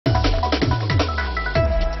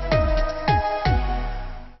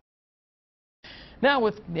Now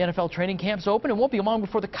with the NFL training camps open, it won't be long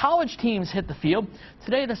before the college teams hit the field.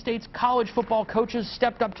 Today, the state's college football coaches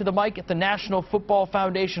stepped up to the mic at the National Football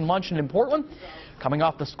Foundation luncheon in Portland. Coming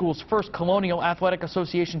off the school's first Colonial Athletic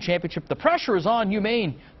Association championship, the pressure is on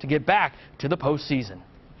Maine to get back to the postseason.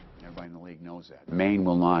 Everybody in the league knows that. Maine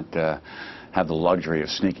will not have the luxury of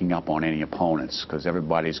sneaking up on any opponents, because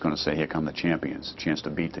everybody's going to say, here come the champions, a chance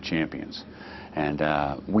to beat the champions. And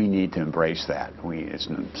we need to embrace that. It's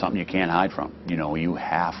something you can't hide from. You know, you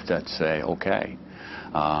have to say, okay,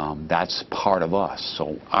 that's part of us.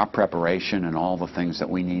 So our preparation and all the things that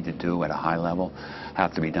we need to do at a high level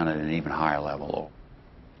have to be done at an even higher level.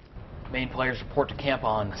 Maine players report to camp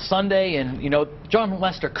on Sunday, and, you know, John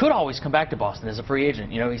Lester could always come back to Boston as a free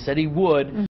agent. You know, he said he would.